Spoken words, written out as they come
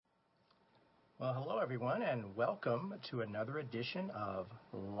Well, hello everyone, and welcome to another edition of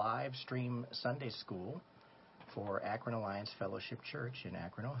Live Stream Sunday School for Akron Alliance Fellowship Church in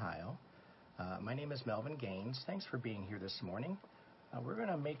Akron, Ohio. My name is Melvin Gaines. Thanks for being here this morning. We're going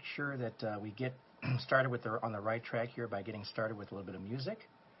to make sure that we get started on the right track here by getting started with a little bit of music.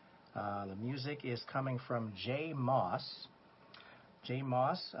 The music is coming from Jay Moss. Jay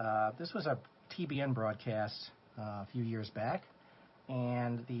Moss, this was a TBN broadcast a few years back.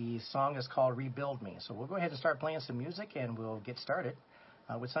 And the song is called Rebuild Me. So we'll go ahead and start playing some music, and we'll get started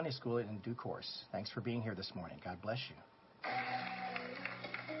with Sunday School in due course. Thanks for being here this morning. God bless you.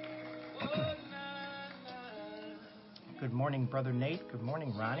 Good morning, Brother Nate. Good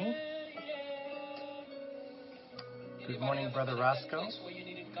morning, Ronnie. Good morning, Brother Roscoe. Where you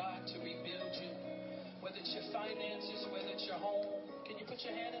needed God to rebuild you, whether it's your finances, whether it's your home. Can you put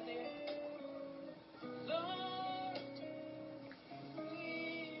your hand in there? Lord,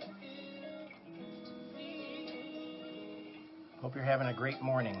 hope you're having a great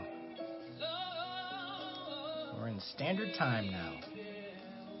morning. We're in standard time now.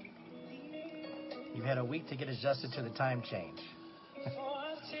 You've had a week to get adjusted to the time change.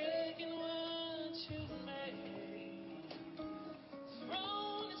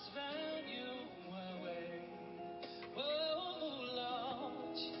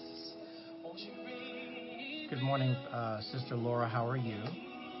 Good morning, Sister Laura. How are you?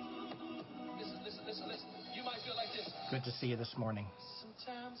 Listen. You might feel like this. Good to see you this morning.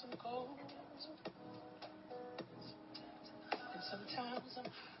 Sometimes I'm cold, and sometimes I'm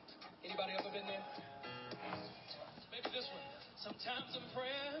hot. Anybody ever been there? Maybe this one. Sometimes I'm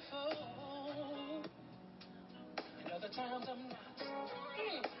prayerful, and other times I'm not.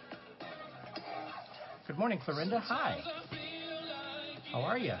 Good morning, Clorinda. Hi. How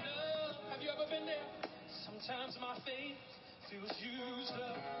are you? Have you ever been there? Sometimes my faith feels used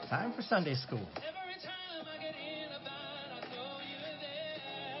up. Time for Sunday school. Every time I get in a bind, I know you're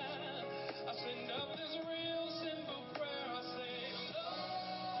there. I send up this real simple prayer. I say, Lord,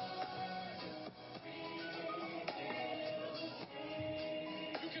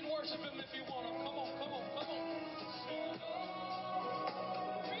 you can worship him if you want to. Come on.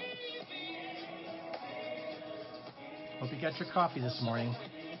 Hope you got your coffee this morning.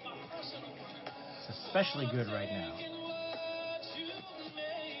 It's especially good right now.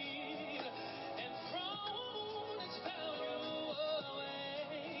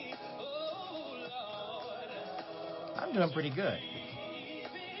 I'm doing pretty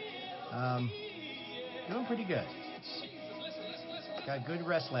good. Got good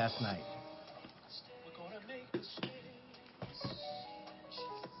rest last night.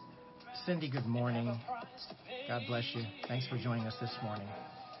 Cindy, good morning. God bless you. Thanks for joining us this morning.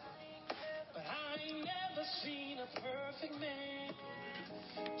 But I ain't never seen a perfect man.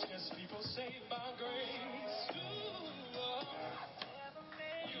 Just people saved by grace. Ooh,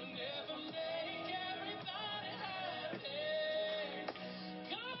 you never make everybody happy.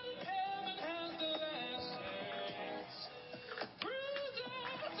 God in heaven has the last say.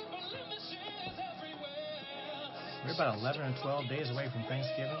 Bruises and blemishes everywhere. We're about 11 or 12 days away from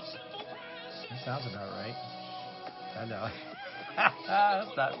Thanksgiving. That sounds about right. I know.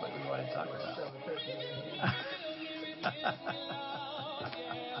 That's not what we want to talk about.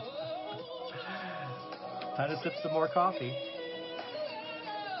 Time to sip some more coffee.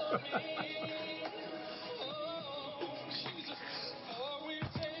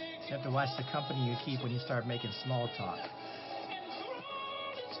 You have to watch the company you keep when you start making small talk.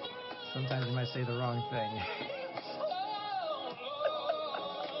 Sometimes you might say the wrong thing.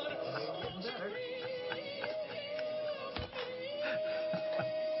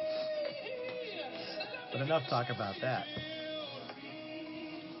 But enough talk about that.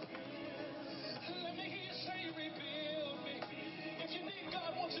 Let me hear you say, rebuild me. If you need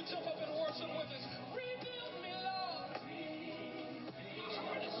God, won't you jump up and worship with us? Rebuild me, Lord. My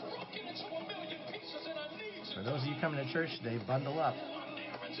heart is broken into a million pieces, and I need you. For those of you coming to church today, bundle up.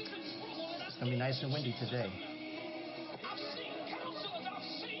 It's going to be nice and windy today. I've seen counselors, I've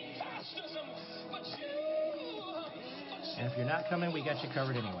seen pastors, but you. And if you're not coming, we got you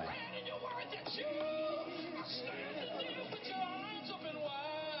covered anyway. And your word that you standing there with your arms open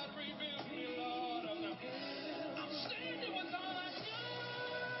wide. Rebuild me, Lord. I'm standing with all I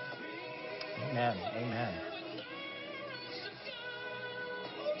got. Amen. Amen.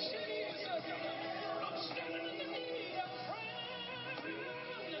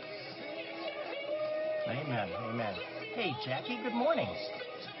 Hey, Jackie, good morning.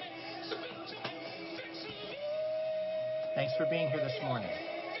 Thanks for being here this morning.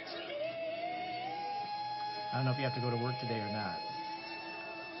 I don't know if you have to go to work today or not.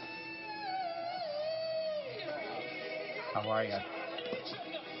 How are you?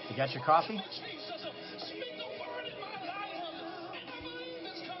 You got your coffee?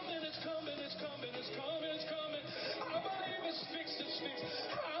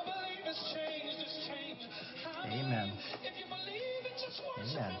 Amen.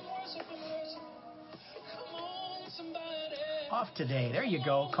 Amen. Off today. There you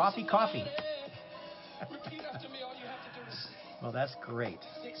go. Coffee, coffee. Well, that's great.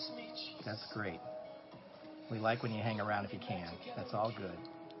 That's great. We like when you hang around if you can. That's all good.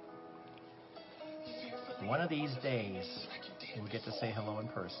 One of these days, we'll get to say hello in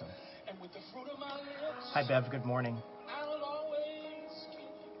person. Hi, Bev. Good morning.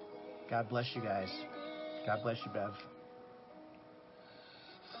 God bless you guys. God bless you, Bev.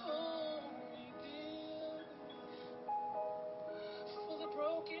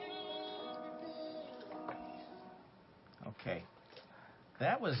 Okay.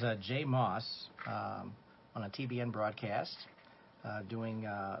 That was Jay Moss on a TBN broadcast doing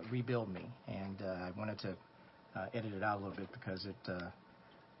Rebuild Me. And I wanted to edit it out a little bit because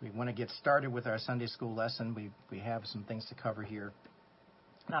we want to get started with our Sunday school lesson. We have some things to cover here.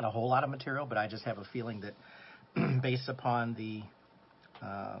 Not a whole lot of material, but I just have a feeling that based upon the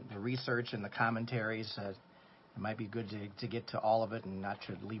research and the commentaries, it might be good to get to all of it and not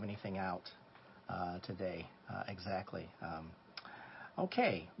to leave anything out today. Exactly.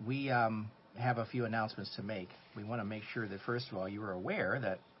 Okay, we have a few announcements to make. We want to make sure that, first of all, you are aware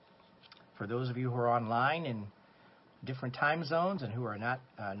that for those of you who are online in different time zones and who are not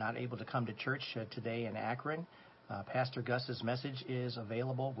able to come to church today in Akron, Pastor Gus's message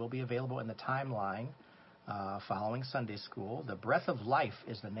will be available in the timeline following Sunday school. The Breath of Life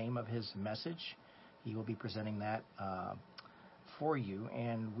is the name of his message. He will be presenting that for you,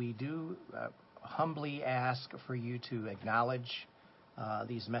 and we do humbly ask for you to acknowledge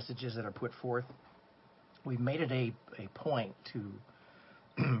these messages that are put forth. We've made it a point to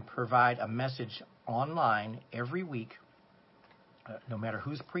provide a message online every week, no matter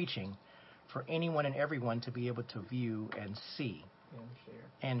who's preaching, for anyone and everyone to be able to view and see.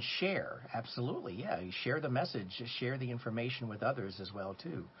 And share. Absolutely, yeah. You share the message, share the information with others as well,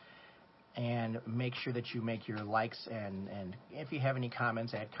 too. And make sure that you make your likes, and if you have any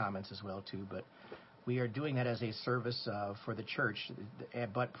comments, add comments as well, too. But we are doing that as a service for the church,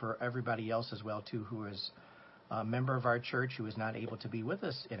 but for everybody else as well, too, who is a member of our church who is not able to be with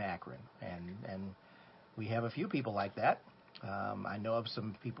us in Akron. And we have a few people like that. I know of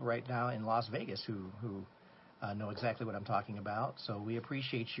some people right now in Las Vegas who know exactly what I'm talking about. So we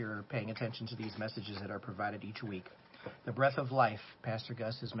appreciate your paying attention to these messages that are provided each week. The Breath of Life, Pastor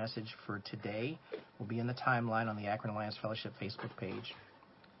Gus's message for today, will be in the timeline on the Akron Alliance Fellowship Facebook page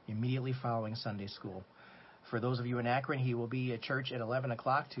immediately following Sunday school. For those of you in Akron, he will be at church at 11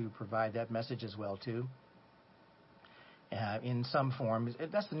 o'clock to provide that message as well, too. In some form.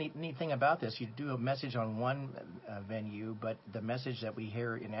 That's the neat thing about this. You do a message on one venue, but the message that we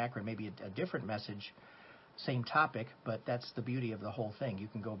hear in Akron may be a different message, same topic, but that's the beauty of the whole thing. You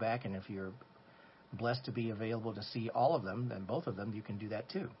can go back, and if you're blessed to be available to see all of them, then both of them, you can do that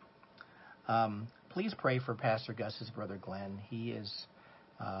too. Please pray for Pastor Gus's brother Glenn. He is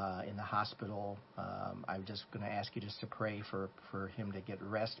in the hospital. I'm just going to ask you just to pray for him to get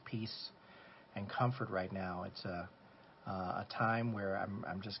rest, peace, and comfort right now. It's a time where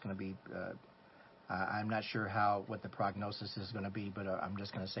I'm just going to be, I'm not sure what the prognosis is going to be, but I'm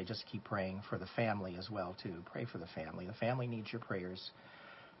just going to say just keep praying for the family as well, too. Pray for the family. The family needs your prayers.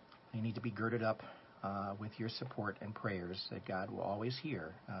 You need to be girded up with your support and prayers that God will always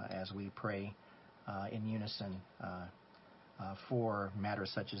hear as we pray in unison for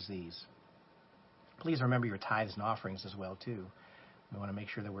matters such as these. Please remember your tithes and offerings as well, too. We want to make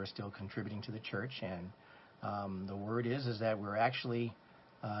sure that we're still contributing to the church, and the word is that we're actually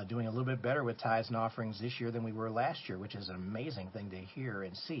doing a little bit better with tithes and offerings this year than we were last year, which is an amazing thing to hear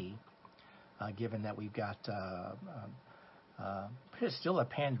and see, given that we've got still a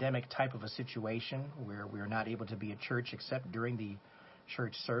pandemic type of a situation where we're not able to be at church except during the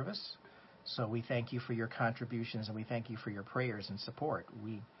church service. So we thank you for your contributions, and we thank you for your prayers and support.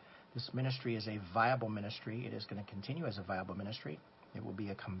 This ministry is a viable ministry. It is going to continue as a viable ministry. It will be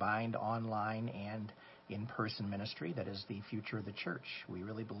a combined online and in-person ministry. That is the future of the church. We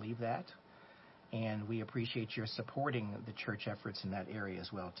really believe that, and we appreciate your supporting the church efforts in that area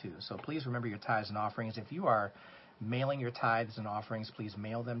as well, too. So please remember your tithes and offerings. If you are mailing your tithes and offerings, please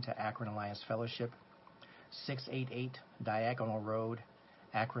mail them to Akron Alliance Fellowship, 688 Diagonal Road,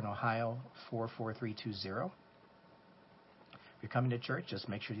 Akron, Ohio, 44320. If you're coming to church, just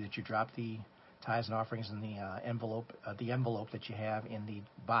make sure that you drop the tithes and offerings in the envelope that you have in the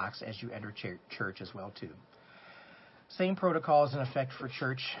box as you enter church as well, too. Same protocols in effect for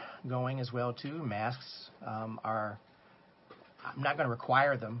church going as well too. Masks are. I'm not going to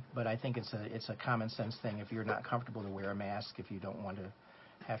require them, but I think it's a common sense thing. If you're not comfortable to wear a mask, if you don't want to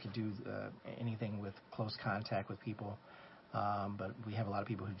have to do anything with close contact with people, but we have a lot of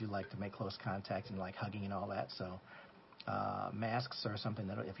people who do like to make close contact and like hugging and all that. So masks are something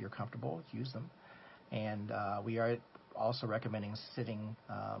that if you're comfortable, use them. And we are also recommending sitting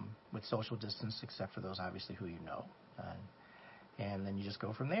with social distance, except for those obviously who you know. And then you just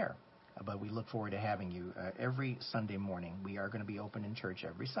go from there. But we look forward to having you every Sunday morning. We are going to be open in church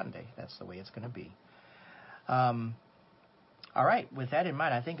every Sunday. That's the way it's going to be. All right, with that in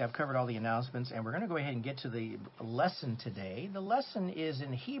mind, I think I've covered all the announcements, and we're going to go ahead and get to the lesson today. The lesson is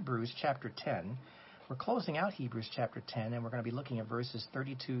in Hebrews chapter 10. We're closing out Hebrews chapter 10, and we're going to be looking at verses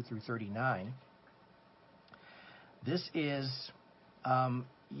 32 through 39. This is,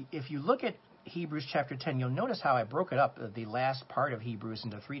 if you look at Hebrews chapter 10, you'll notice how I broke it up, the last part of Hebrews,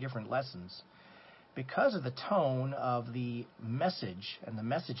 into 3 different lessons. Because of the tone of the message and the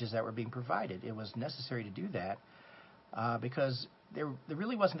messages that were being provided, it was necessary to do that because there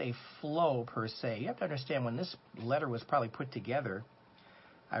really wasn't a flow per se. You have to understand, when this letter was probably put together,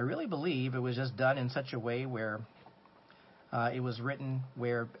 I really believe it was just done in such a way where it was written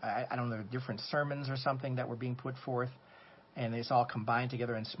where, I don't know, different sermons or something that were being put forth, and it's all combined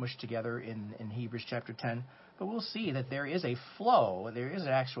together and smushed together in Hebrews chapter 10. But we'll see that there is a flow. There is an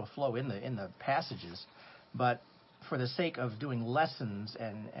actual flow in the passages. But for the sake of doing lessons,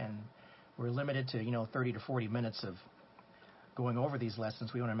 and we're limited to 30 to 40 minutes of going over these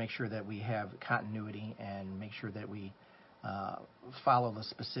lessons, we want to make sure that we have continuity and make sure that we follow the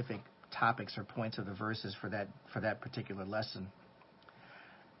specific topics or points of the verses for that particular lesson.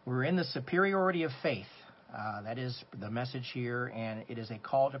 We're in the superiority of faith. That is the message here, and it is a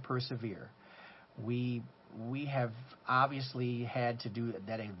call to persevere. We have obviously had to do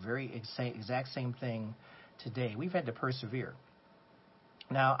that a very exact same thing today. We've had to persevere.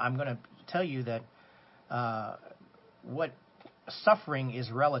 Now, I'm going to tell you that what suffering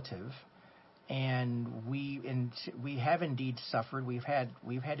is relative, and we have indeed suffered. We've had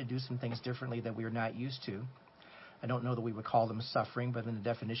to do some things differently that we're not used to. I don't know that we would call them suffering, but in the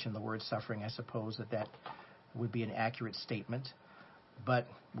definition of the word suffering, I suppose that would be an accurate statement. But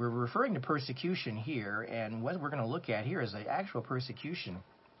we're referring to persecution here, and what we're going to look at here is the actual persecution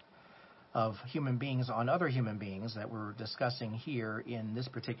of human beings on other human beings that we're discussing here in this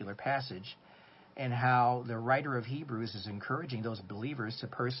particular passage, and how the writer of Hebrews is encouraging those believers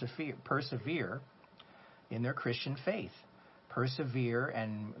to persevere in their Christian faith, persevere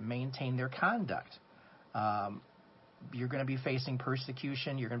and maintain their conduct. You're going to be facing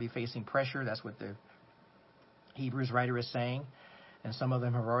persecution. You're going to be facing pressure. That's what the Hebrews writer is saying. And some of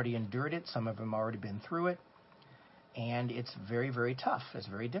them have already endured it. Some of them have already been through it. And it's very, very tough. It's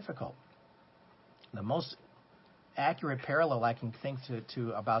very difficult. The most accurate parallel I can think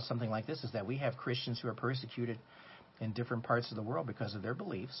to about something like this is that we have Christians who are persecuted in different parts of the world because of their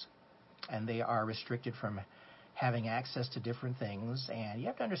beliefs. And they are restricted from having access to different things. And you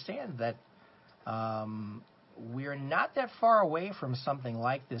have to understand that we're not that far away from something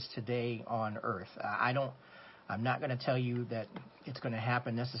like this today on earth. I'm not going to tell you that it's going to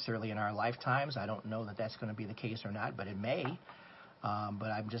happen necessarily in our lifetimes. I don't know that that's going to be the case or not, but it may.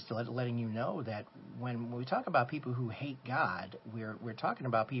 But I'm just letting you know that when we talk about people who hate God, we're talking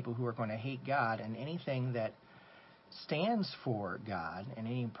about people who are going to hate God and anything that stands for God and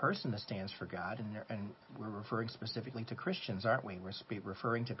any person that stands for God. And we're referring specifically to Christians, aren't we? We're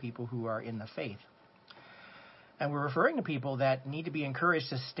referring to people who are in the faith. And we're referring to people that need to be encouraged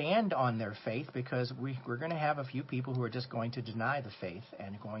to stand on their faith, because we're going to have a few people who are just going to deny the faith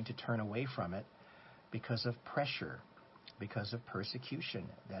and going to turn away from it because of pressure, because of persecution.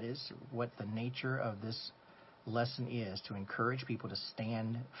 That is what the nature of this lesson is, to encourage people to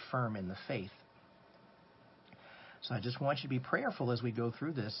stand firm in the faith. So I just want you to be prayerful as we go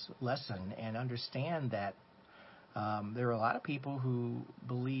through this lesson and understand that there are a lot of people who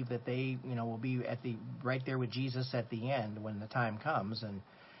believe that they, will be right there with Jesus at the end when the time comes,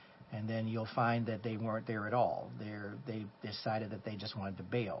 and then you'll find that they weren't there at all. They decided that they just wanted to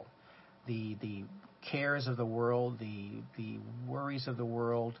bail. The cares of the world, the worries of the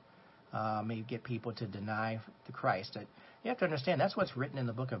world may get people to deny the Christ. You have to understand that's what's written in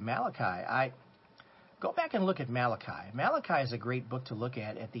the book of Malachi. Go back and look at Malachi. Malachi is a great book to look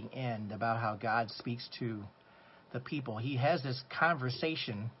at the end about how God speaks to the people. He has this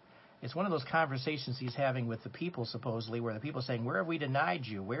conversation. It's one of those conversations he's having with the people, supposedly, where the people are saying, where have we denied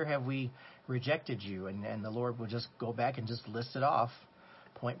you? Where have we rejected you? And the Lord will just go back and just list it off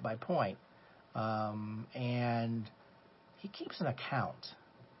point by point. And He keeps an account.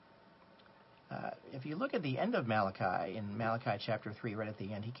 If you look at the end of Malachi, in Malachi chapter 3, right at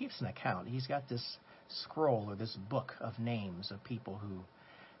the end, he keeps an account. He's got this scroll or this book of names of people who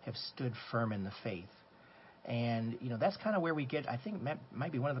have stood firm in the faith. And, that's kind of where we get, I think,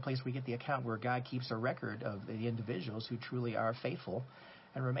 might be one of the places we get the account where God keeps a record of the individuals who truly are faithful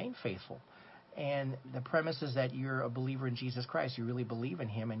and remain faithful. And the premise is that you're a believer in Jesus Christ. You really believe in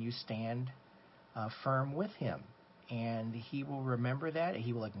him and you stand firm with him. And he will remember that.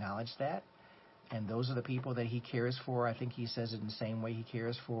 He will acknowledge that. And those are the people that he cares for. I think he says it in the same way he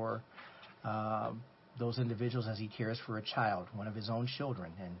cares for those individuals as he cares for a child, one of his own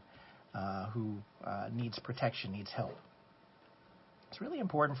children, and who needs protection, needs help. It's really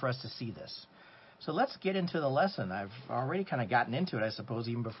important for us to see this. So let's get into the lesson. I've already kind of gotten into it, I suppose,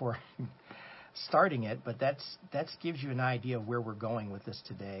 even before starting it, but that gives you an idea of where we're going with this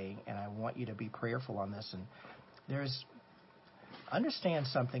today, and I want you to be prayerful on this. And understand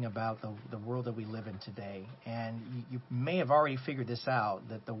something about the world that we live in today, and you may have already figured this out,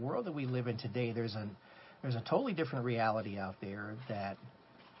 that the world that we live in today, there's a totally different reality out there, that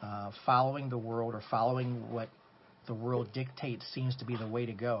following the world or following what the world dictates seems to be the way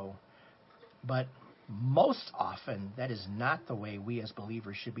to go. But most often, that is not the way we as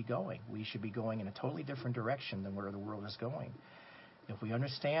believers should be going. We should be going in a totally different direction than where the world is going. If we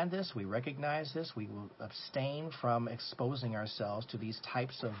understand this, we recognize this, we will abstain from exposing ourselves to these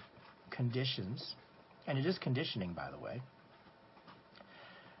types of conditions. And it is conditioning, by the way,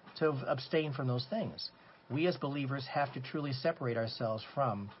 to abstain from those things. We as believers have to truly separate ourselves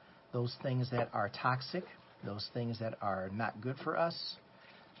from those things that are toxic, those things that are not good for us,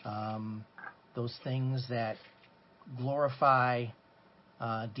 those things that glorify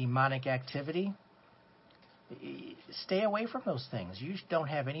demonic activity. Stay away from those things. You don't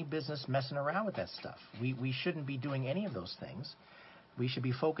have any business messing around with that stuff. We shouldn't be doing any of those things. We should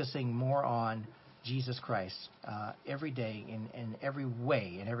be focusing more on Jesus Christ every day, in every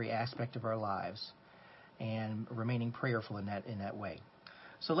way, in every aspect of our lives, and remaining prayerful in that way.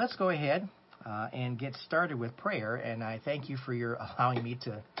 So let's go ahead and get started with prayer. And I thank you for your allowing me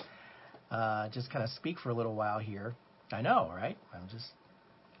to just kind of speak for a little while here. I know, right? I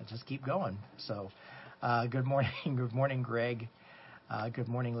just keep going. So. Good morning. Good morning, Greg. Good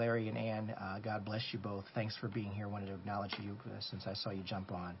morning, Larry and Ann. God bless you both. Thanks for being here. Wanted to acknowledge you since I saw you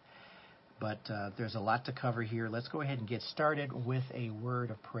jump on. But there's a lot to cover here. Let's go ahead and get started with a word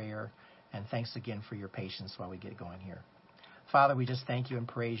of prayer. And thanks again for your patience while we get going here. Father, we just thank you and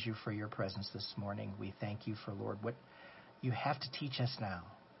praise you for your presence this morning. We thank you for, Lord, what you have to teach us now.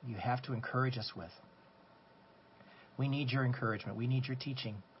 You have to encourage us with. We need your encouragement. We need your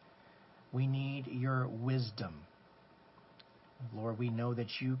teaching. We need your wisdom. Lord, we know that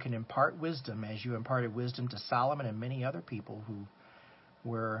you can impart wisdom as you imparted wisdom to Solomon and many other people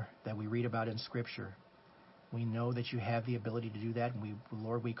that we read about in Scripture. We know that you have the ability to do that, and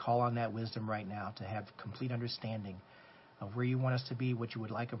Lord, we call on that wisdom right now to have complete understanding of where you want us to be, what you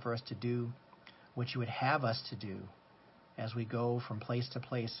would like for us to do, what you would have us to do as we go from place to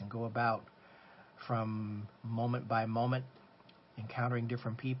place and go about from moment by moment, encountering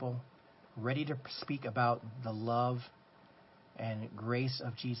different people, ready to speak about the love and grace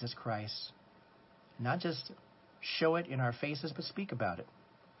of Jesus Christ. Not just show it in our faces, but speak about it.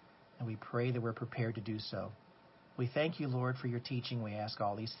 And we pray that we're prepared to do so. We thank you, Lord, for your teaching. We ask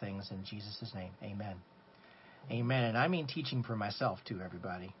all these things in Jesus' name. Amen. Amen. And I mean teaching for myself, too,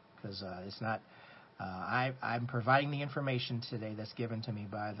 everybody, because it's not... I'm providing the information today that's given to me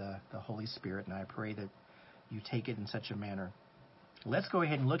by the Holy Spirit, and I pray that you take it in such a manner. Let's go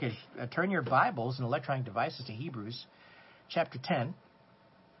ahead and look at, turn your Bibles and electronic devices to Hebrews chapter 10,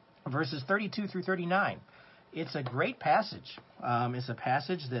 verses 32 through 39. It's a great passage. It's a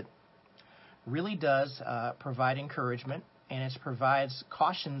passage that really does provide encouragement, and it provides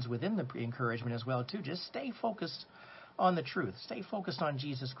cautions within the encouragement as well, too. Just stay focused on the truth. Stay focused on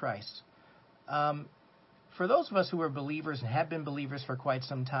Jesus Christ. For those of us who are believers and have been believers for quite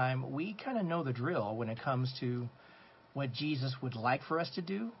some time, we kind of know the drill when it comes to what Jesus would like for us to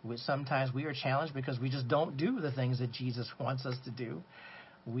do. Sometimes we are challenged because we just don't do the things that Jesus wants us to do.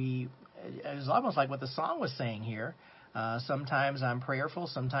 It's almost like what the song was saying here. Sometimes I'm prayerful,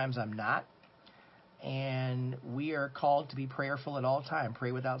 sometimes I'm not. And we are called to be prayerful at all time.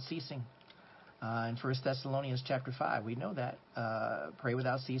 Pray without ceasing. In 1 Thessalonians chapter 5, we know that. Pray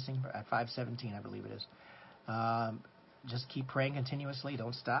without ceasing, at 5:17, I believe it is. Just keep praying continuously.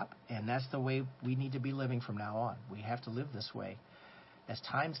 Don't stop. And that's the way we need to be living from now on. We have to live this way. As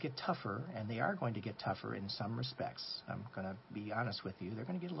times get tougher, and they are going to get tougher in some respects, I'm going to be honest with you, they're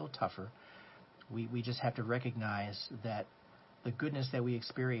going to get a little tougher. We just have to recognize that the goodness that we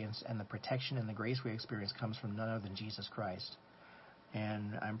experience and the protection and the grace we experience comes from none other than Jesus Christ.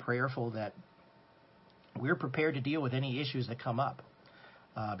 And I'm prayerful that we're prepared to deal with any issues that come up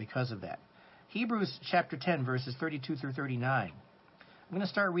because of that. Hebrews chapter 10, verses 32 through 39. I'm going to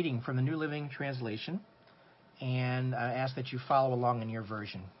start reading from the New Living Translation, and I ask that you follow along in your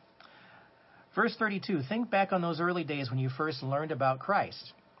version. Verse 32, think back on those early days when you first learned about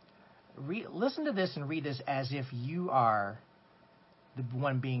Christ. Listen to this and read this as if you are the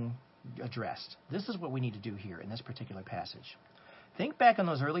one being addressed. This is what we need to do here in this particular passage. Think back on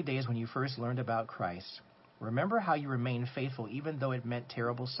those early days when you first learned about Christ. Remember how you remained faithful even though it meant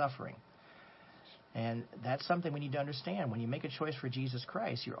terrible suffering. And that's something we need to understand. When you make a choice for Jesus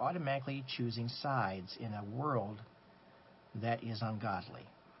Christ, you're automatically choosing sides in a world that is ungodly.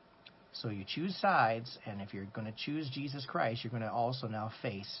 So you choose sides, and if you're going to choose Jesus Christ, you're going to also now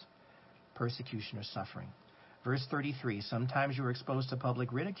face persecution or suffering. Verse 33, sometimes you were exposed to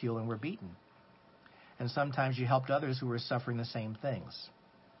public ridicule and were beaten. And sometimes you helped others who were suffering the same things.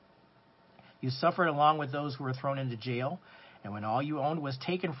 You suffered along with those who were thrown into jail, and when all you owned was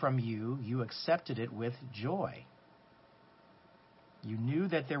taken from you, you accepted it with joy. You knew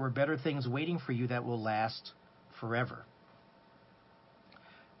that there were better things waiting for you that will last forever.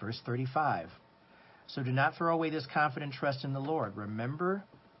 Verse 35, so do not throw away this confident trust in the Lord. Remember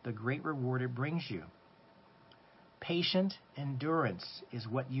the great reward it brings you. Patient endurance is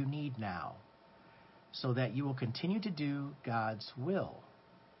what you need now, so that you will continue to do God's will.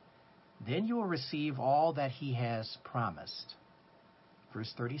 Then you will receive all that He has promised.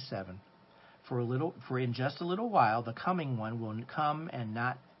 Verse 37, for in just a little while the coming one will come and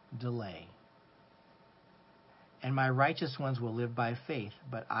not delay. And my righteous ones will live by faith,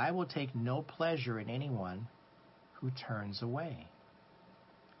 but I will take no pleasure in anyone who turns away.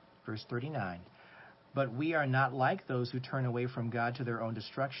 Verse 39, but we are not like those who turn away from God to their own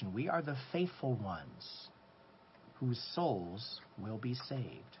destruction. We are the faithful ones whose souls will be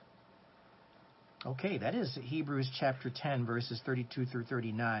saved. Okay, that is Hebrews chapter 10, verses 32 through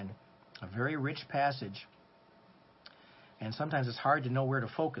 39. A very rich passage. And sometimes it's hard to know where to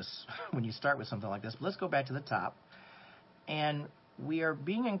focus when you start with something like this. But let's go back to the top. And we are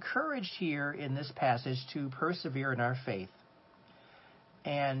being encouraged here in this passage to persevere in our faith.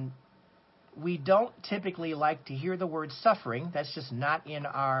 And we don't typically like to hear the word suffering. That's just not in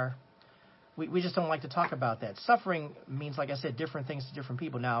our... We just don't like to talk about that. Suffering means, like I said, different things to different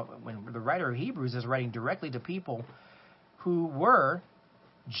people. Now, when the writer of Hebrews is writing directly to people who were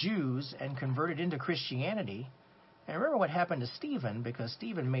Jews and converted into Christianity, and remember what happened to Stephen, because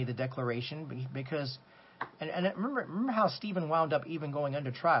Stephen made the declaration, because, and remember how Stephen wound up even going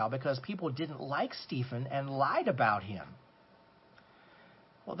under trial, because people didn't like Stephen and lied about him.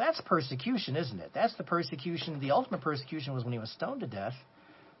 Well, that's persecution, isn't it? That's the persecution. The ultimate persecution was when he was stoned to death.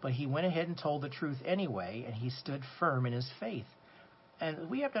 But he went ahead and told the truth anyway, and he stood firm in his faith. And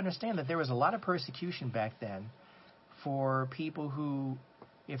we have to understand that there was a lot of persecution back then for people who,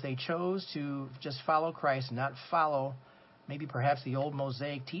 if they chose to just follow Christ and not follow maybe perhaps the old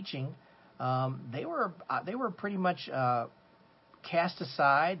Mosaic teaching, they were pretty much cast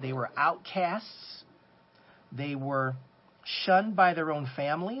aside. They were outcasts. They were shunned by their own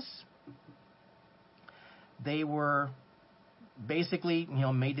families. They were basically,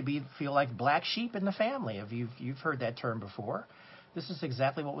 made to feel like black sheep in the family. If you've heard that term before, this is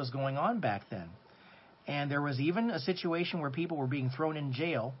exactly what was going on back then. And there was even a situation where people were being thrown in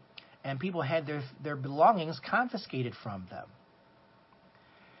jail, and people had their belongings confiscated from them.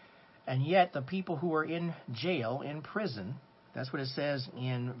 And yet, the people who were in jail, in prison, that's what it says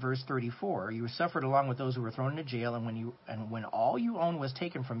in verse 34. You suffered along with those who were thrown into jail, and when all you owned was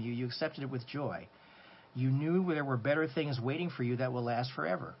taken from you, you accepted it with joy. You knew there were better things waiting for you that will last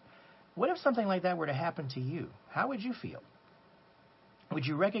forever. What if something like that were to happen to you? How would you feel? Would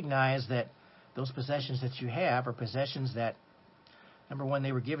you recognize that those possessions that you have are possessions that, number one,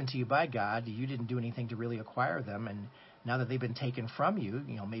 they were given to you by God. You didn't do anything to really acquire them. And now that they've been taken from you,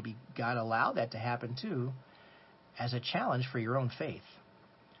 maybe God allowed that to happen too, as a challenge for your own faith.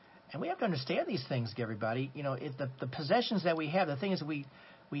 And we have to understand these things, everybody. The possessions that we have, the things that we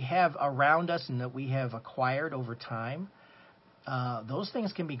have around us and that we have acquired over time, those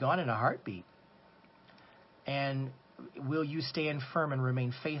things can be gone in a heartbeat. And will you stand firm and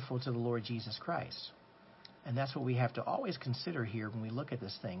remain faithful to the Lord Jesus Christ? And that's what we have to always consider here when we look at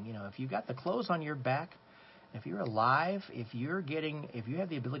this thing. If you've got the clothes on your back, if you're alive, if you have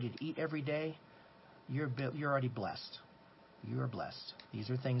the ability to eat every day, you're already blessed. You are blessed. These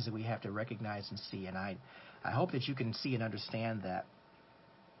are things that we have to recognize and see. And I hope that you can see and understand that.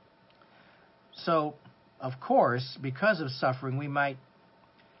 So, of course, because of suffering, we might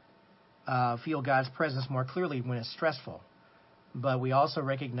feel God's presence more clearly when it's stressful. But we also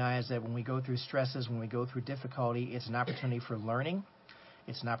recognize that when we go through stresses, when we go through difficulty, it's an opportunity for learning.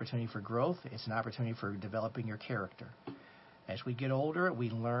 It's an opportunity for growth. It's an opportunity for developing your character. As we get older, we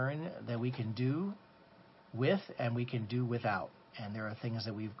learn that we can do with and we can do without. And there are things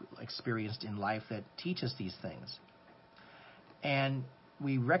that we've experienced in life that teach us these things. And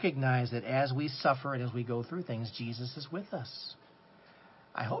we recognize that as we suffer and as we go through things, Jesus is with us.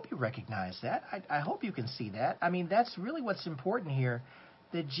 I hope you recognize that. I hope you can see that. I mean, that's really what's important here,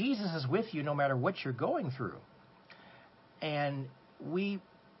 that Jesus is with you no matter what you're going through. And we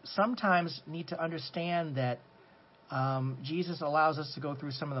sometimes need to understand that Jesus allows us to go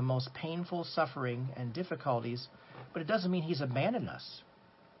through some of the most painful suffering and difficulties, but it doesn't mean he's abandoned us.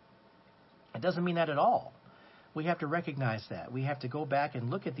 It doesn't mean that at all. We have to recognize that. We have to go back and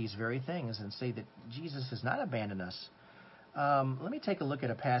look at these very things and say that Jesus has not abandoned us. Let me take a look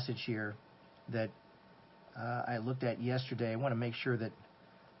at a passage here that I looked at yesterday. I want to make sure that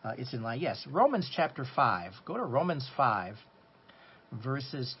it's in line. Yes, Romans chapter 5. Go to Romans 5,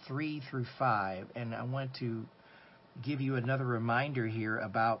 verses 3 through 5. And I want to give you another reminder here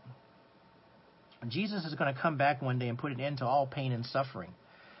about Jesus is going to come back one day and put an end to all pain and suffering.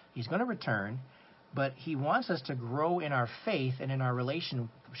 He's going to return, but he wants us to grow in our faith and in our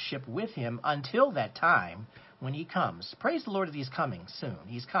relationship with him until that time when he comes. Praise the Lord that he's coming soon.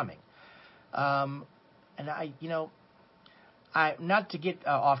 He's coming. And I not to get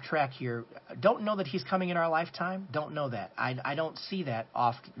off track here, don't know that he's coming in our lifetime. Don't know that. I don't see that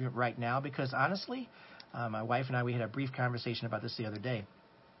right now because honestly, my wife and I, we had a brief conversation about this the other day.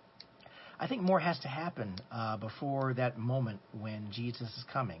 I think more has to happen before that moment when Jesus is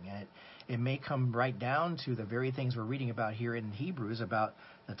coming. And it may come right down to the very things we're reading about here in Hebrews about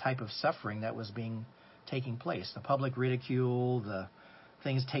the type of suffering that was taking place. The public ridicule, the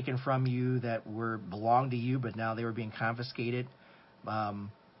things taken from you that belonged to you, but now they were being confiscated.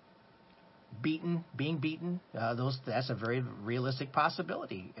 Being beaten. That's a very realistic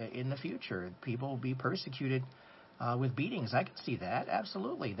possibility in the future. People will be persecuted with beatings. I can see that.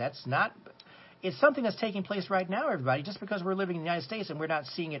 Absolutely. It's something that's taking place right now, everybody. Just because we're living in the United States and we're not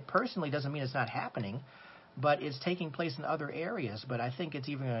seeing it personally doesn't mean it's not happening, but it's taking place in other areas. But I think it's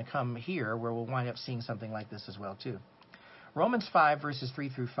even going to come here where we'll wind up seeing something like this as well, too. Romans 5, verses 3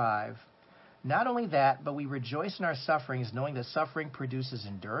 through 5. Not only that, but we rejoice in our sufferings, knowing that suffering produces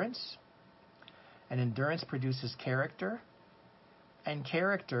endurance, and endurance produces character, and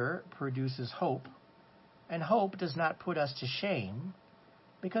character produces hope. And hope does not put us to shame,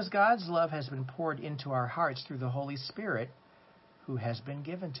 because God's love has been poured into our hearts through the Holy Spirit who has been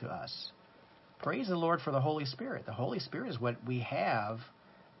given to us. Praise the Lord for the Holy Spirit. The Holy Spirit is what we have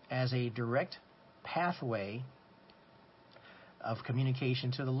as a direct pathway of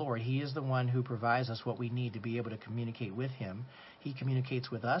communication to the Lord. He is the one who provides us what we need to be able to communicate with him. He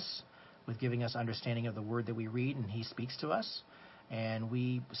communicates with us, with giving us understanding of the word that we read, and he speaks to us, and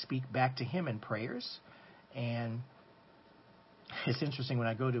we speak back to him in prayers. And it's interesting when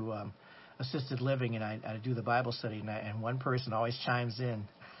I go to assisted living and I do the Bible study, and one person always chimes in,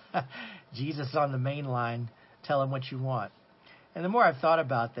 Jesus is on the main line, tell him what you want. And the more I've thought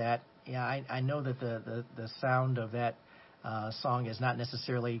about that, I know that the sound of that song is not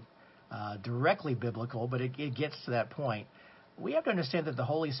necessarily directly biblical, but it gets to that point. We have to understand that the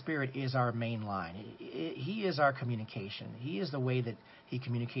Holy Spirit is our main line. He is our communication. He is the way that he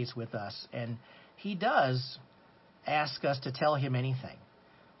communicates with us. And he does ask us to tell him anything.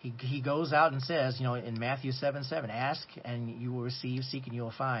 He goes out and says, in Matthew 7:7, ask and you will receive, seek and you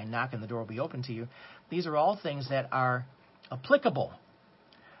will find, knock and the door will be open to you. These are all things that are applicable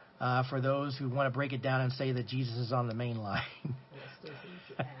for those who want to break it down and say that Jesus is on the main line.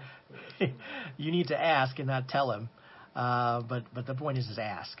 You need to ask and not tell him. But the point is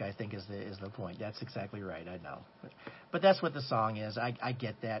ask, I think, is the point. That's exactly right, I know. But that's what the song is. I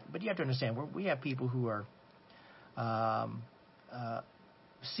get that. But you have to understand, we have people who are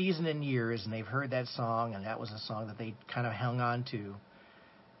seasoned in years, and they've heard that song, and that was a song that they kind of hung on to.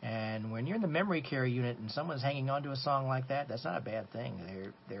 And when you're in the memory care unit and someone's hanging on to a song like that, that's not a bad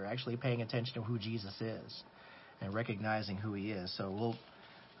thing. They're actually paying attention to who Jesus is and recognizing who he is. So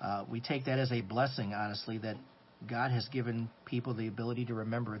we take that as a blessing, honestly, that God has given people the ability to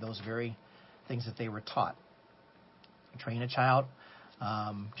remember those very things that they were taught. Train up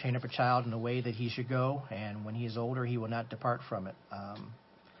a child in the way that he should go, and when he is older, he will not depart from it.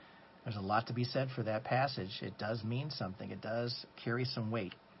 There's a lot to be said for that passage. It does mean something. It does carry some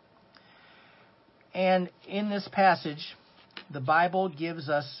weight. And in this passage, the Bible gives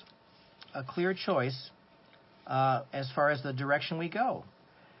us a clear choice as far as the direction we go.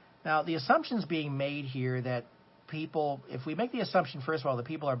 Now, the assumption's being made here that people, if we make the assumption, first of all, that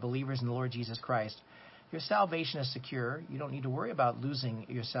people are believers in the Lord Jesus Christ, your salvation is secure. You don't need to worry about losing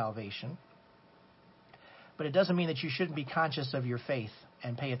your salvation. But it doesn't mean that you shouldn't be conscious of your faith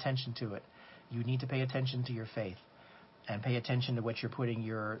and pay attention to it. You need to pay attention to your faith and pay attention to what you're putting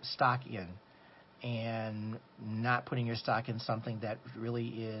your stock in, and not putting your stock in something that really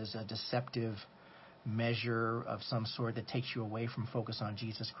is a deceptive measure of some sort that takes you away from focus on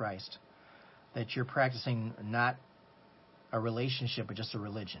Jesus Christ. That you're practicing not a relationship, but just a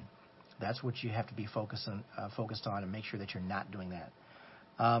religion. That's what you have to be focused on, and make sure that you're not doing that.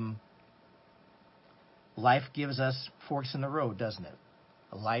 Life gives us forks in the road, doesn't it?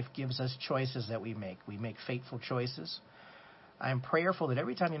 Life gives us choices that we make. We make fateful choices. I am prayerful that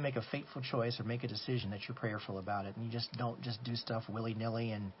every time you make a fateful choice or make a decision that you're prayerful about it, and you just don't just do stuff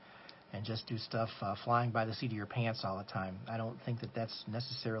willy-nilly and just do stuff flying by the seat of your pants all the time. I don't think that that's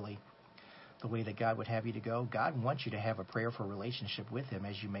necessarily the way that God would have you to go. God wants you to have a prayerful relationship with Him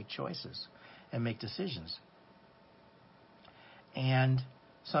as you make choices and make decisions. And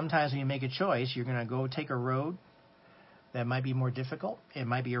sometimes when you make a choice, you're going to go take a road that might be more difficult. It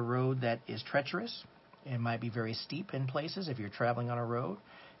might be a road that is treacherous. It might be very steep in places if you're traveling on a road.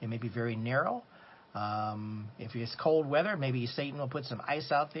 It may be very narrow. If it's cold weather, maybe Satan will put some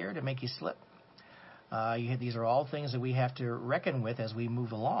ice out there to make you slip. These are all things that we have to reckon with as we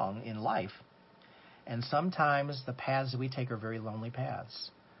move along in life. And sometimes the paths that we take are very lonely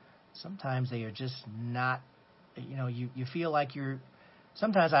paths. Sometimes they are just not, you feel like you're,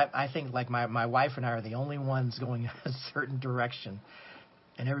 sometimes I think like my wife and I are the only ones going a certain direction,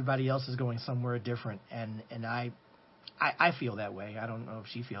 and everybody else is going somewhere different. And I feel that way. I don't know if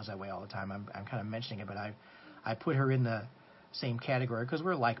she feels that way all the time. I'm kind of mentioning it, but I put her in the same category because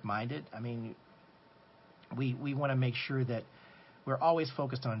we're like-minded. I mean, we want to make sure that we're always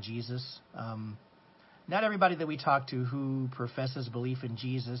focused on Jesus. Not everybody that we talk to who professes belief in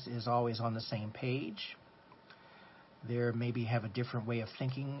Jesus is always on the same page. They maybe have a different way of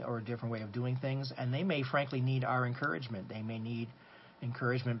thinking or a different way of doing things, and they may frankly need our encouragement. They may need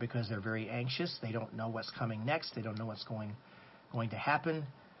encouragement because they're very anxious. They don't know what's coming next. They don't know what's going to happen.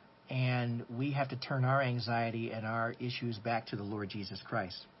 And we have to turn our anxiety and our issues back to the Lord Jesus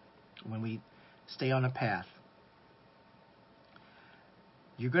Christ when we stay on a path.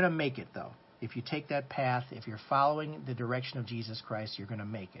 You're going to make it, though. If you take that path, if you're following the direction of Jesus Christ, you're going to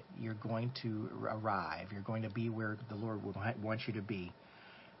make it. You're going to arrive. You're going to be where the Lord would want you to be.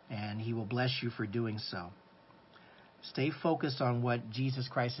 And He will bless you for doing so. Stay focused on what Jesus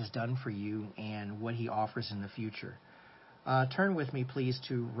Christ has done for you and what He offers in the future. Turn with me, please,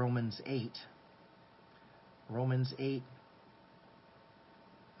 to Romans 8. Romans 8,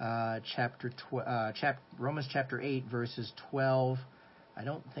 Romans chapter 8, verses 12. I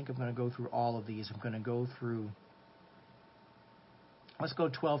don't think I'm going to go through all of these. I'm going to go through, let's go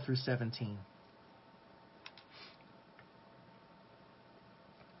 12 through 17.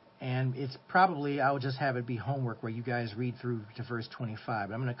 And it's probably, I'll just have it be homework where you guys read through to verse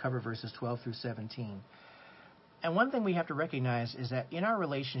 25. I'm going to cover verses 12 through 17. And one thing we have to recognize is that in our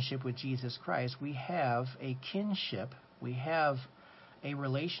relationship with Jesus Christ, we have a kinship. We have a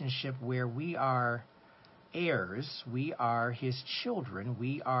relationship where we are heirs. We are His children.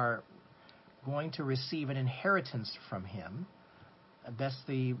 We are going to receive an inheritance from Him. That's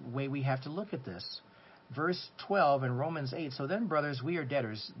the way we have to look at this. Verse 12 in Romans 8, so then, brothers, we are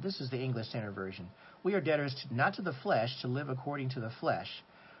debtors. This is the English Standard Version. We are debtors not to the flesh, to live according to the flesh.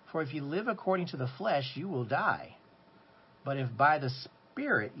 For if you live according to the flesh, you will die. But if by the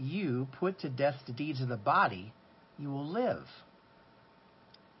Spirit you put to death the deeds of the body, you will live.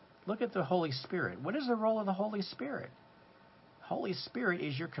 Look at the Holy Spirit. What is the role of the Holy Spirit? Holy Spirit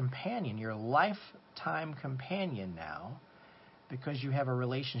is your companion, your lifetime companion now, because you have a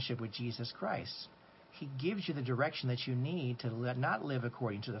relationship with Jesus Christ. He gives you the direction that you need to not live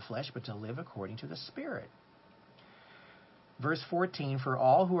according to the flesh, but to live according to the Spirit. Verse 14, for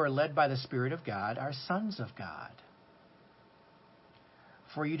all who are led by the Spirit of God are sons of God.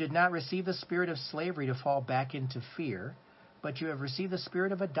 For you did not receive the spirit of slavery to fall back into fear, but you have received the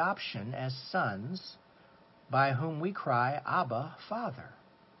spirit of adoption as sons, by whom we cry, Abba, Father.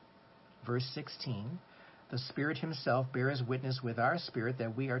 Verse 16, the Spirit Himself bears witness with our spirit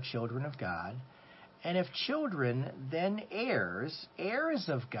that we are children of God. And if children, then heirs, heirs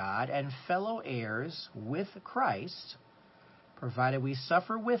of God, and fellow heirs with Christ, provided we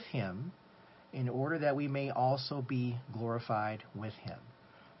suffer with Him, in order that we may also be glorified with Him.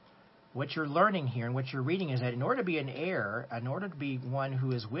 what you're learning here and what you're reading is that in order to be an heir, in order to be one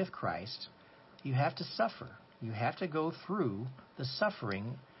who is with Christ, you have to suffer. You have to go through the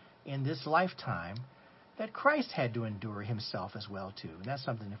suffering in this lifetime that Christ had to endure himself as well too. And that's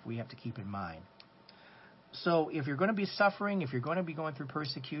something that we have to keep in mind. So if you're going to be suffering, if you're going to be going through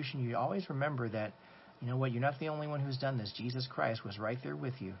persecution, you always remember that, you know what, you're not the only one who's done this. Jesus Christ was right there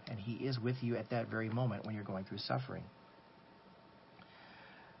with you, and he is with you at that very moment when you're going through suffering.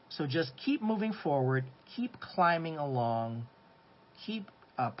 So just keep moving forward, keep climbing along, keep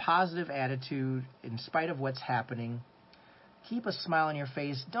a positive attitude in spite of what's happening. Keep a smile on your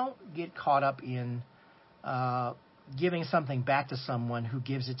face. Don't get caught up in giving something back to someone who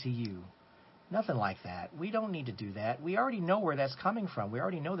gives it to you. Nothing like that. We don't need to do that. We already know where that's coming from. We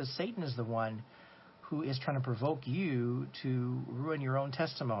already know that Satan is the one who is trying to provoke you to ruin your own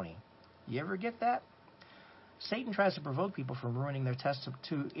testimony. You ever get that? Satan tries to provoke people from ruining their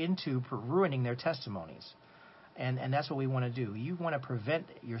into ruining their testimonies. And that's what we want to do. You want to prevent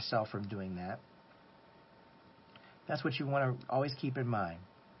yourself from doing that. That's what you want to always keep in mind.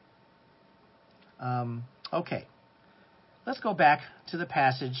 Okay. Let's go back to the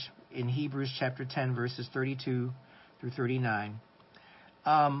passage in Hebrews chapter 10, verses 32 through 39.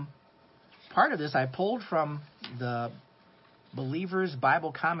 Part of this I pulled from the Believer's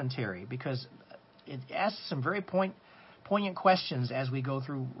Bible Commentary because it asks some very poignant questions as we go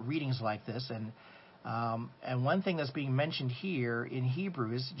through readings like this. And one thing that's being mentioned here in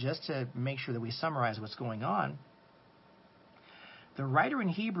Hebrews, just to make sure that we summarize what's going on, the writer in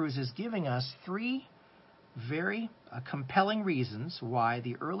Hebrews is giving us three very compelling reasons why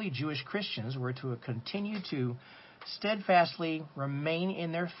the early Jewish Christians were to continue to steadfastly remain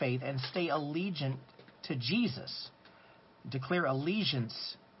in their faith and stay allegiant to Jesus, declare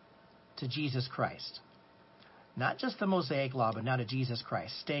allegiance to Jesus Christ. Not just the Mosaic Law, but now to Jesus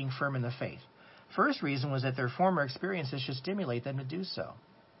Christ, staying firm in the faith. First reason was that their former experiences should stimulate them to do so.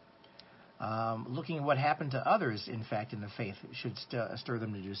 Looking at what happened to others, in fact, in the faith should stir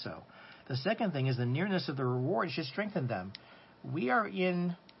them to do so. The second thing is the nearness of the reward should strengthen them. We are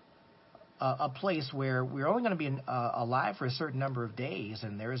in a place where we're only going to be alive for a certain number of days,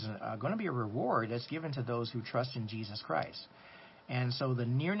 and there is going to be a reward that's given to those who trust in Jesus Christ. And so the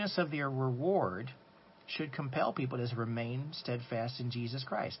nearness of their reward should compel people to remain steadfast in Jesus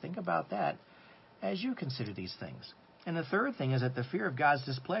Christ. Think about that as you consider these things. And the third thing is that the fear of God's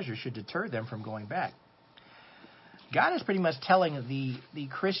displeasure should deter them from going back. God is pretty much telling the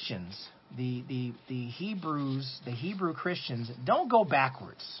Christians, the Hebrews, the Hebrew Christians, don't go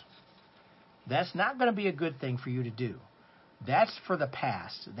backwards. That's not going to be a good thing for you to do. That's for the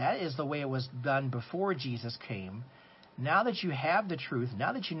past. That is the way it was done before Jesus came. Now that you have the truth,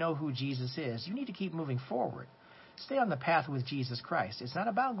 now that you know who Jesus is, you need to keep moving forward. Stay on the path with Jesus Christ. It's not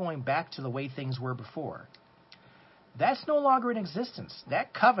about going back to the way things were before. That's no longer in existence.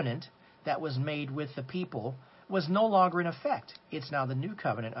 That covenant that was made with the people was no longer in effect. It's now the new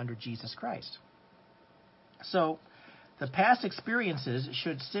covenant under Jesus Christ. So, the past experiences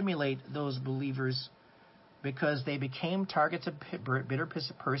should stimulate those believers because they became targets of bitter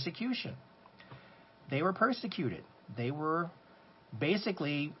persecution. They were persecuted. They were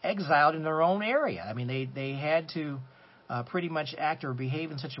basically exiled in their own area. I mean, they had to pretty much act or behave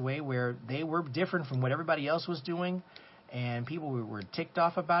in such a way where they were different from what everybody else was doing, and people were ticked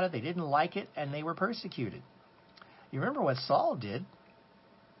off about it. They didn't like it, and they were persecuted. You remember what Saul did?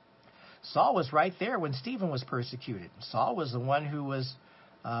 Saul was right there when Stephen was persecuted. Saul was the one who was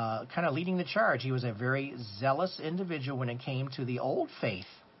kind of leading the charge. He was a very zealous individual when it came to the old faith,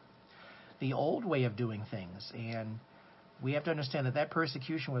 the old way of doing things. And we have to understand that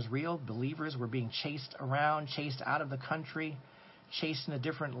persecution was real. Believers were being chased around, chased out of the country, chased into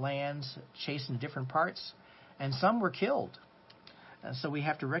different lands, chased in different parts, and some were killed. So we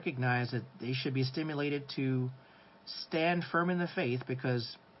have to recognize that they should be stimulated to stand firm in the faith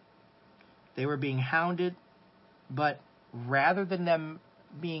because they were being hounded, but rather than them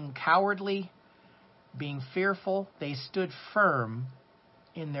being cowardly, being fearful, they stood firm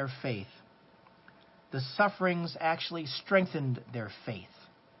in their faith. The sufferings actually strengthened their faith.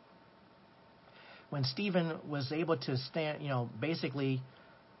 When Stephen was able to stand, basically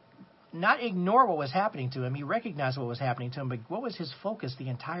not ignore what was happening to him, he recognized what was happening to him, but what was his focus the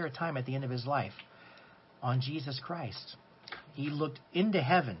entire time at the end of his life? On Jesus Christ. He looked into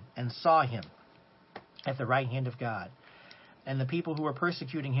heaven and saw him at the right hand of God. And the people who were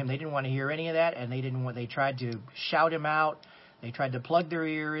persecuting him, they didn't want to hear any of that, and they tried to shout him out. They tried to plug their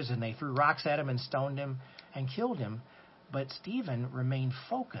ears, and they threw rocks at him and stoned him and killed him. But Stephen remained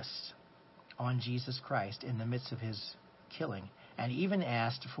focused on Jesus Christ in the midst of his killing. and even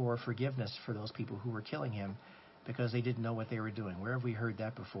asked for forgiveness for those people who were killing him because they didn't know what they were doing. Where have we heard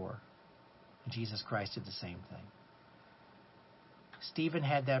that before? Jesus Christ did the same thing. Stephen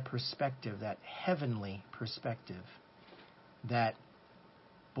had that perspective, that heavenly perspective, that,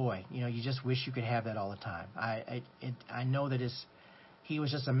 boy, you just wish you could have that all the time. I know that he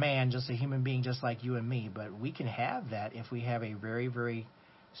was just a man, just a human being, just like you and me, but we can have that if we have a very, very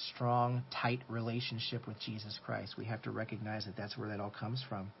strong, tight relationship with Jesus Christ. We have to recognize that that's where that all comes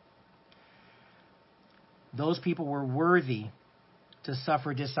from. Those people were worthy to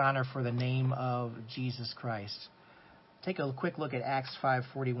suffer dishonor for the name of Jesus Christ. Take a quick look at Acts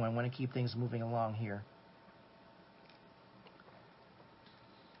 5:41. I want to keep things moving along here.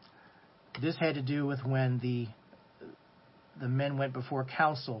 This had to do with when the men went before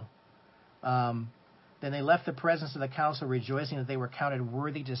council. Then they left the presence of the council, rejoicing that they were counted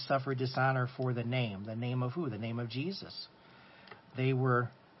worthy to suffer dishonor for the name. The name of who? The name of Jesus. They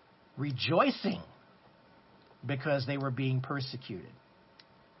were rejoicing because they were being persecuted.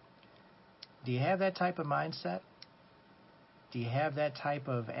 Do you have that type of mindset? Do you have that type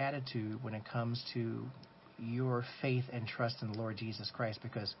of attitude when it comes to your faith and trust in the Lord Jesus Christ?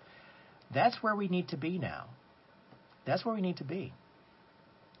 Because that's where we need to be now. That's where we need to be.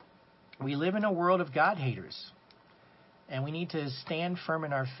 We live in a world of God-haters, and we need to stand firm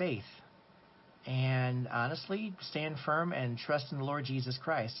in our faith and honestly stand firm and trust in the Lord Jesus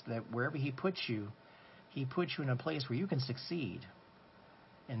Christ, that wherever He puts you in a place where you can succeed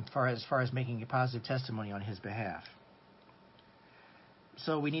as far as making a positive testimony on His behalf.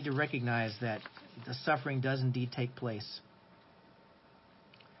 So we need to recognize that the suffering does indeed take place.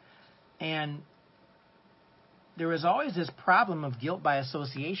 And there was always this problem of guilt by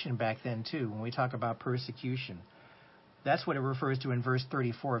association back then, too, when we talk about persecution. That's what it refers to in verse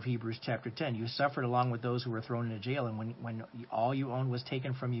 34 of Hebrews chapter 10. You suffered along with those who were thrown into jail, and when all you owned was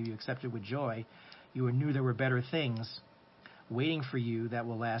taken from you, you accepted with joy. You knew there were better things waiting for you that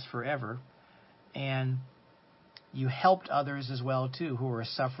will last forever. And you helped others as well, too, who were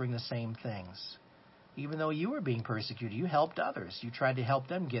suffering the same things. Even though you were being persecuted, you helped others. You tried to help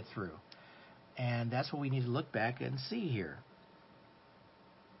them get through. And that's what we need to look back and see here.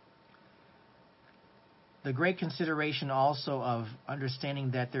 The great consideration also of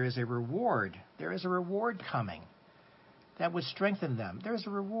understanding that there is a reward. There is a reward coming that would strengthen them. There's a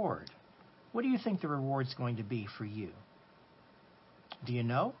reward. What do you think the reward's going to be for you? Do you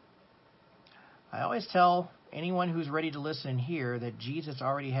know? I always tell anyone who's ready to listen and hear that Jesus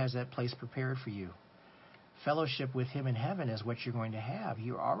already has that place prepared for you. Fellowship with Him in heaven is what you're going to have.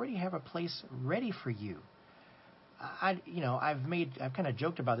 You already have a place ready for you. I've kind of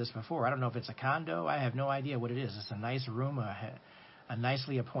joked about this before. I don't know if it's a condo. I have no idea what it is. It's a nice room, a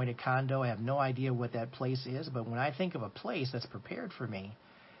nicely appointed condo. I have no idea what that place is. But when I think of a place that's prepared for me,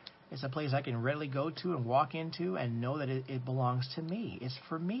 it's a place I can readily go to and walk into and know that it belongs to me. It's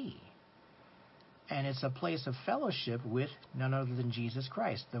for me. And it's a place of fellowship with none other than Jesus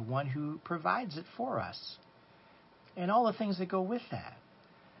Christ, the one who provides it for us, and all the things that go with that.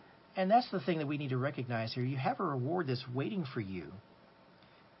 And that's the thing that we need to recognize here. You have a reward that's waiting for you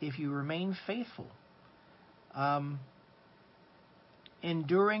if you remain faithful.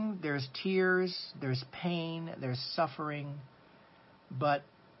 Enduring, there's tears, there's pain, there's suffering. But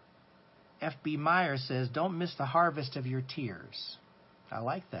F.B. Meyer says, don't miss the harvest of your tears. I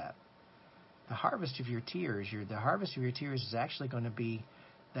like that. The harvest of your tears, is actually going to be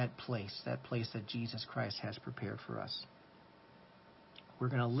that place that Jesus Christ has prepared for us. We're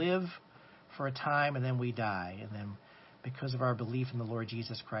going to live for a time and then we die. And then because of our belief in the Lord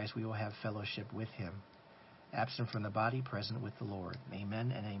Jesus Christ, we will have fellowship with Him. Absent from the body, present with the Lord.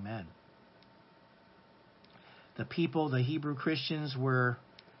 Amen and amen. The people, the Hebrew Christians, were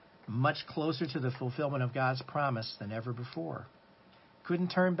much closer to the fulfillment of God's promise than ever before. Couldn't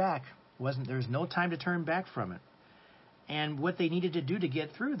turn back. There's no time to turn back from it. And what they needed to do to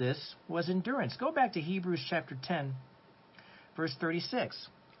get through this was endurance. Go back to Hebrews chapter 10, verse 36.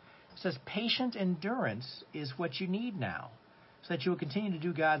 It says, patient endurance is what you need now, so that you will continue to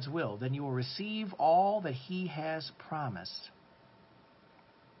do God's will. Then you will receive all that He has promised.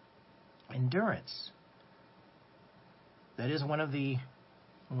 Endurance. That is one of the,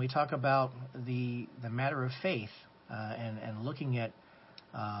 when we talk about the matter of faith and looking at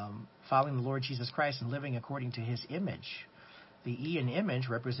following the Lord Jesus Christ and living according to His image. The E in image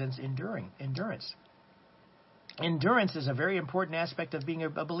represents endurance. Endurance is a very important aspect of being a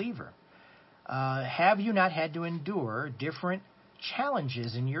believer. Have you not had to endure different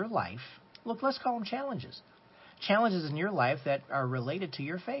challenges in your life? Look, let's call them challenges. Challenges in your life that are related to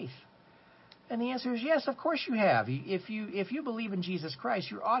your faith. And the answer is yes, of course you have. If you believe in Jesus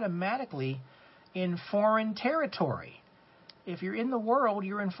Christ, you're automatically in foreign territory. If you're in the world,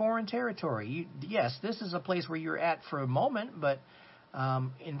 you're in foreign territory. Yes, this is a place where you're at for a moment, but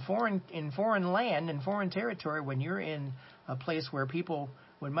in foreign land, in foreign territory, when you're in a place where people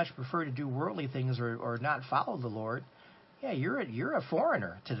would much prefer to do worldly things or not follow the Lord, yeah, you're a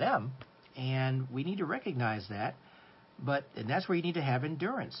foreigner to them, and we need to recognize that. And that's where you need to have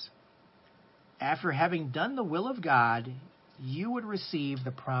endurance. After having done the will of God, you would receive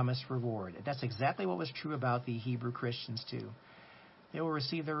the promised reward. That's exactly what was true about the Hebrew Christians too. They will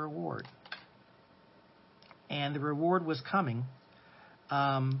receive their reward. And the reward was coming.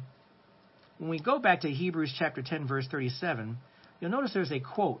 When we go back to Hebrews chapter 10, verse 37, you'll notice there's a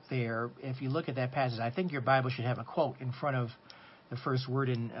quote there. If you look at that passage, I think your Bible should have a quote in front of the first word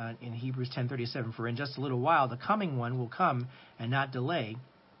in Hebrews 10:37. For in just a little while the coming one will come and not delay.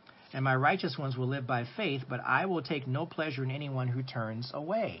 And my righteous ones will live by faith, but I will take no pleasure in anyone who turns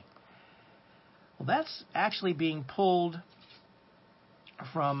away. Well, that's actually being pulled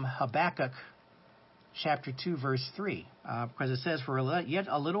from Habakkuk chapter 2, verse 3, because it says, for yet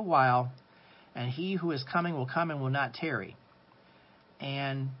a little while, and he who is coming will come and will not tarry.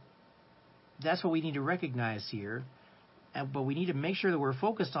 And that's what we need to recognize here. But we need to make sure that we're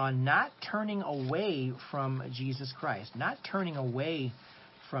focused on not turning away from Jesus Christ, not turning away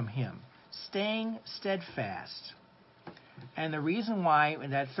from him, staying steadfast. And the reason why,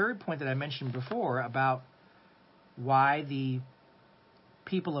 and that third point that I mentioned before about why the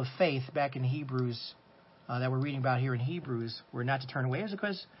people of faith back in Hebrews, that we're reading about here in Hebrews, were not to turn away, is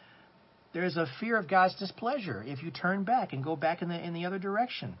because there's a fear of God's displeasure if you turn back and go back in the other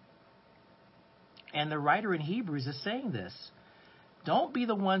direction. And the writer in Hebrews is saying this. Don't be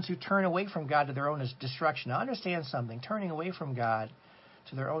the ones who turn away from God to their own destruction. Now understand something. Turning away from God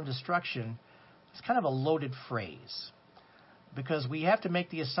to their own destruction is kind of a loaded phrase, because we have to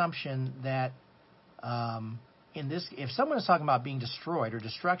make the assumption that if someone is talking about being destroyed or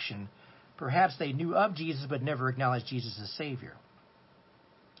destruction, perhaps they knew of Jesus but never acknowledged Jesus as Savior.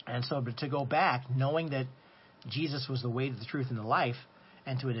 And so to go back knowing that Jesus was the way, the truth, and the life,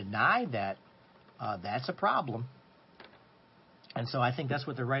 and to deny that, that's a problem. And so I think that's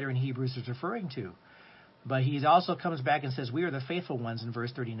what the writer in Hebrews is referring to. But he also comes back and says, we are the faithful ones in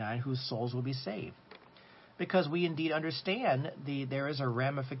verse 39 whose souls will be saved. Because we indeed understand there is a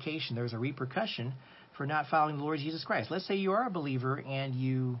ramification, there's a repercussion for not following the Lord Jesus Christ. Let's say you are a believer and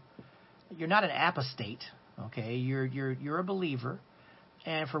you're not an apostate, okay? You're a believer,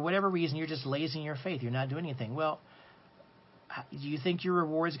 and for whatever reason you're just lazy in your faith. You're not doing anything. Well, do you think your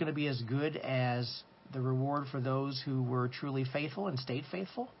reward is going to be as good as the reward for those who were truly faithful and stayed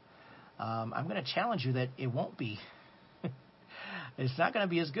faithful? I'm going to challenge you that it won't be. It's not going to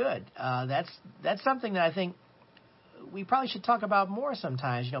be as good. That's something that I think we probably should talk about more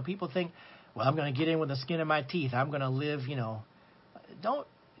sometimes. You know, people think, well, I'm going to get in with the skin of my teeth. I'm going to live,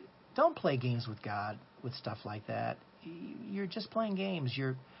 Don't play games with God with stuff like that. You're just playing games.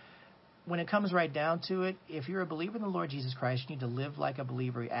 When it comes right down to it, if you're a believer in the Lord Jesus Christ, you need to live like a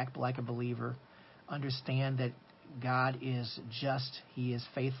believer, act like a believer, understand that God is just, he is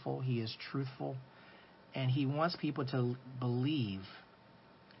faithful, he is truthful, and he wants people to believe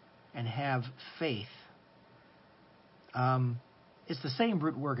and have faith. It's the same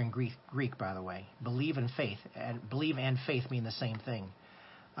root word in Greek, by the way. Believe and faith. And believe and faith mean the same thing.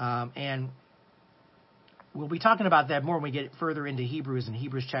 And we'll be talking about that more when we get further into Hebrews. In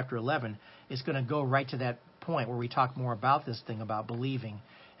Hebrews chapter 11, it's going to go right to that point where we talk more about this thing about believing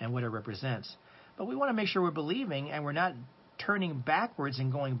and what it represents. But we want to make sure we're believing and we're not turning backwards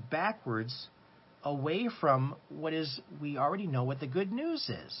and going backwards away from we already know what the good news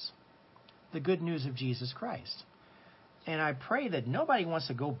is. The good news of Jesus Christ. And I pray that nobody wants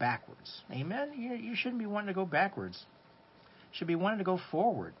to go backwards. Amen? You shouldn't be wanting to go backwards. You should be wanting to go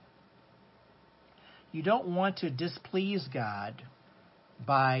forward. You don't want to displease God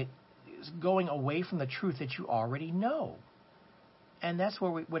by going away from the truth that you already know. And that's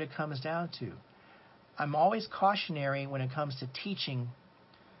what it comes down to. I'm always cautionary when it comes to teaching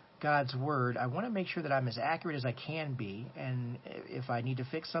God's Word. I want to make sure that I'm as accurate as I can be, and if I need to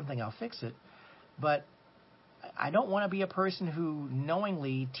fix something, I'll fix it. But I don't want to be a person who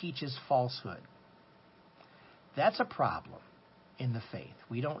knowingly teaches falsehood. That's a problem in the faith.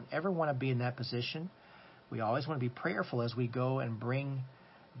 We don't ever want to be in that position. We always want to be prayerful as we go and bring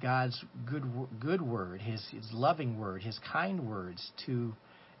God's good word, His loving word, His kind words to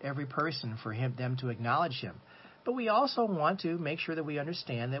every person for them to acknowledge Him. But we also want to make sure that we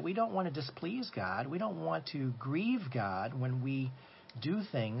understand that we don't want to displease God. We don't want to grieve God when we do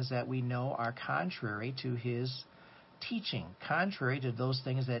things that we know are contrary to his teaching, contrary to those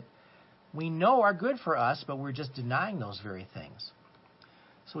things that we know are good for us, but we're just denying those very things.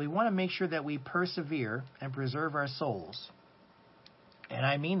 So we want to make sure that we persevere and preserve our souls. And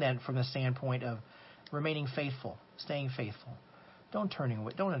I mean that from the standpoint of remaining faithful, staying faithful. Don't turn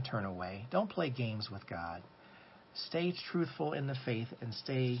away. Don't play games with God. Stay truthful in the faith and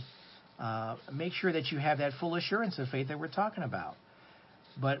make sure that you have that full assurance of faith that we're talking about.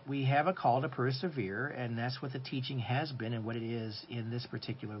 But we have a call to persevere, and that's what the teaching has been and what it is in this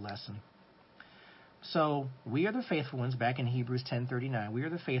particular lesson. So we are the faithful ones, back in Hebrews 10:39. We are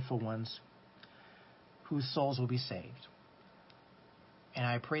the faithful ones whose souls will be saved. And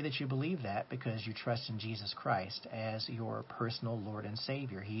I pray that you believe that because you trust in Jesus Christ as your personal Lord and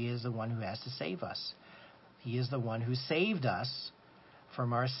Savior. He is the one who has to save us. He is the one who saved us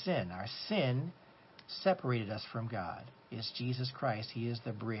from our sin. Our sin separated us from God. It's Jesus Christ. He is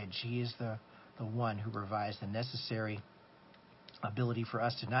the bridge. He is the one who provides the necessary ability for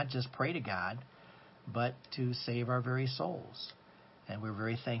us to not just pray to God, but to save our very souls. And we're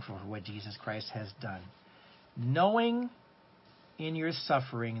very thankful for what Jesus Christ has done. Knowing in your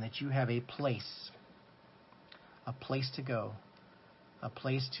suffering that you have a place to go, a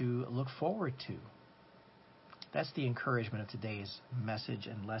place to look forward to. That's the encouragement of today's message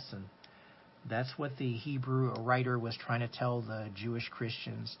and lesson. That's what the Hebrew writer was trying to tell the Jewish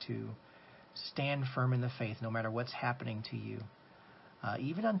Christians, to stand firm in the faith no matter what's happening to you,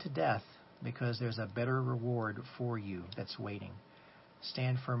 even unto death, because there's a better reward for you that's waiting.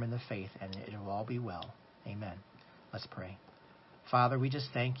 Stand firm in the faith and it will all be well. Amen. Let's pray. Father, we just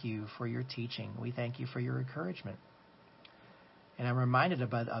thank you for your teaching. We thank you for your encouragement. And I'm reminded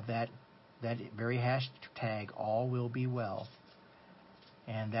of that very hashtag, all will be well.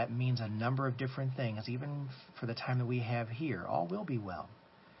 And that means a number of different things, even for the time that we have here. All will be well.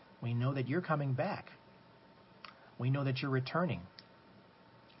 We know that you're coming back. We know that you're returning.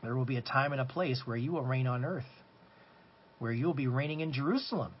 There will be a time and a place where you will reign on earth, where you'll be reigning in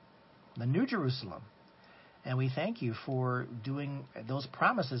Jerusalem, the New Jerusalem. And we thank you for doing those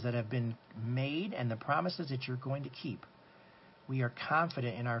promises that have been made and the promises that you're going to keep. We are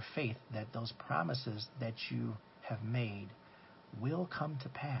confident in our faith that those promises that you have made will come to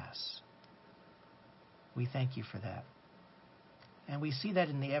pass. We thank you for that. And we see that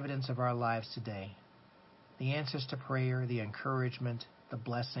in the evidence of our lives today. The answers to prayer, the encouragement, the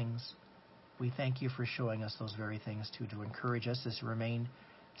blessings. We thank you for showing us those very things too, to encourage us to remain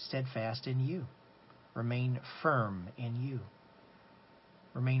steadfast in you. Remain firm in you.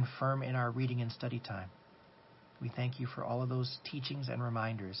 Remain firm in our reading and study time. We thank you for all of those teachings and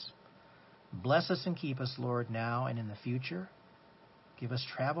reminders. Bless us and keep us, Lord, now and in the future. Give us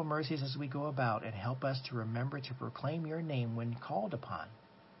travel mercies as we go about, and help us to remember to proclaim your name when called upon.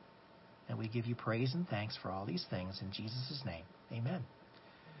 And we give you praise and thanks for all these things in Jesus' name. Amen.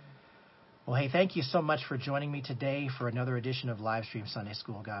 Well, hey, thank you so much for joining me today for another edition of Livestream Sunday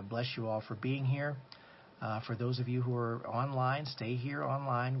School. God bless you all for being here. For those of you who are online, stay here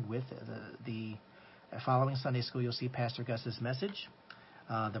online with the following Sunday School. You'll see Pastor Gus's message,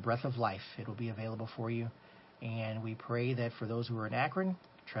 The Breath of Life. It will be available for you. And we pray that for those who are in Akron,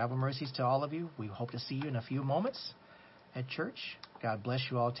 travel mercies to all of you. We hope to see you in a few moments at church. God bless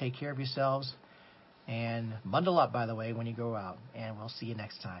you all. Take care of yourselves. And bundle up, by the way, when you go out. And we'll see you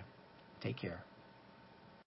next time. Take care.